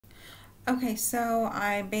Okay, so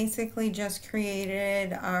I basically just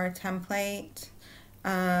created our template.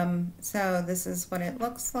 So this is what it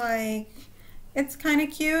looks like. It's kind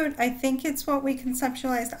of cute. I think it's what we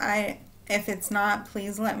conceptualized. If it's not,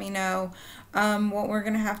 please let me know. What we're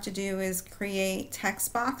gonna have to do is create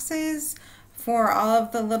text boxes for all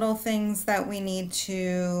of the little things that we need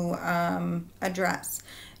to address.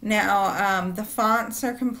 Now, the fonts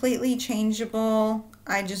are completely changeable.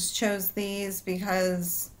 I just chose these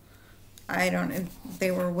because I don't, they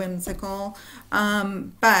were whimsical.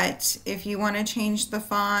 But if you want to change the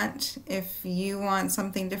font, if you want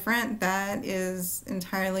something different, that is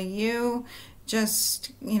entirely you.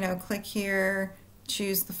 Just, click here,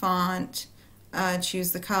 choose the font,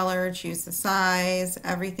 choose the color, choose the size.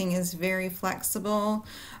 Everything is very flexible.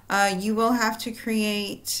 You will have to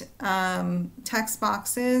create text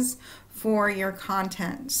boxes for your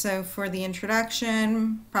content. So for the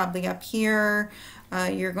introduction, probably up here,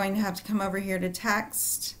 you're going to have to come over here to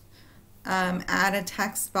text, add a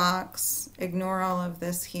text box, ignore all of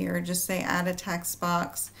this here, just say add a text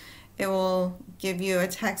box. It will give you a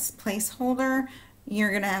text placeholder. You're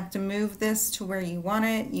going to have to move this to where you want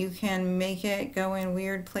it. You can make it go in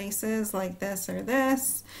weird places like this or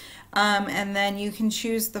this. And then you can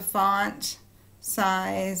choose the font,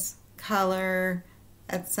 size, color,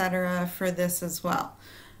 etc. for this as well.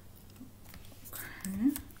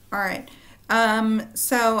 Okay. All right.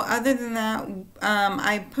 So other than that,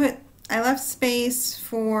 I left space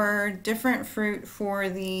for different fruit for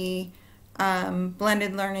the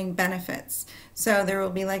blended learning benefits. So there will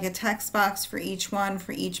be like a text box for each one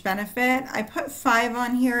for each benefit. I put 5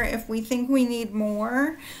 on here. If we think we need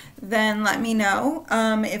more, then let me know.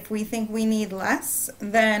 If we think we need less,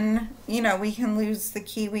 then we can lose the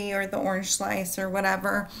kiwi or the orange slice or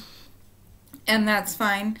whatever, and that's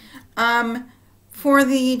fine. For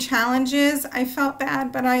the challenges, I felt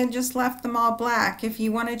bad, but I just left them all black. If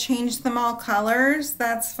you want to change them all colors,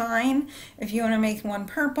 that's fine. If you want to make one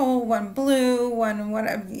purple, one blue, one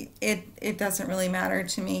whatever, it doesn't really matter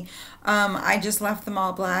to me. I just left them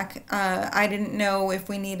all black. I didn't know if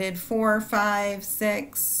we needed 4, 5,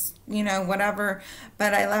 6, whatever,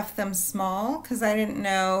 but I left them small because I didn't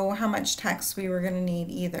know how much text we were going to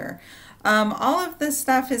need either. All of this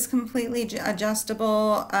stuff is completely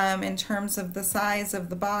adjustable in terms of the size of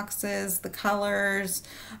the boxes, the colors,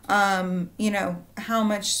 how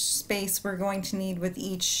much space we're going to need with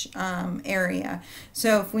each area.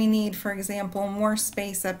 So if we need, for example, more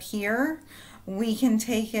space up here, we can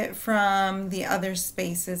take it from the other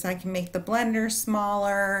spaces. I can make the blender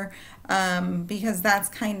smaller because that's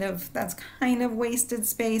kind of wasted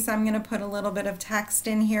space. I'm going to put a little bit of text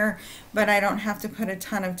in here, but I don't have to put a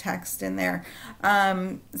ton of text in there.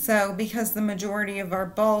 So because the majority of our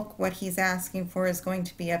bulk, what he's asking for is going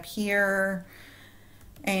to be up here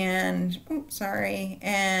and,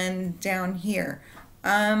 and down here.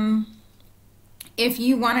 If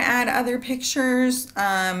you want to add other pictures,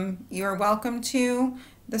 you're welcome to.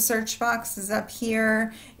 The search box is up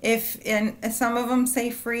here. And some of them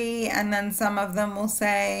say free, and then some of them will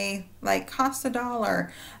say like cost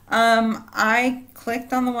 $1. I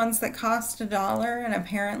clicked on the ones that cost $1, and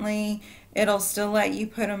apparently it'll still let you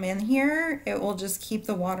put them in here. It will just keep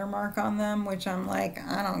the watermark on them, which I'm like,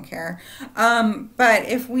 I don't care. But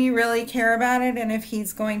if we really care about it, and if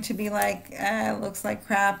he's going to be like, it looks like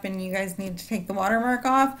crap and you guys need to take the watermark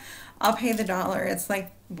off, I'll pay the $1. It's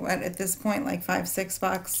like, what, at this point, like $5,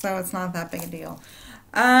 $6, so it's not that big a deal.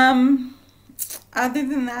 Other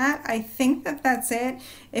than that, I think that that's it.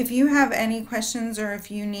 If you have any questions or if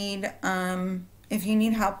you need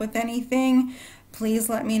help with anything, please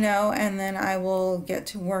let me know, and then I will get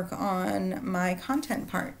to work on my content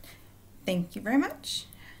part. Thank you very much.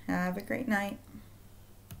 Have a great night.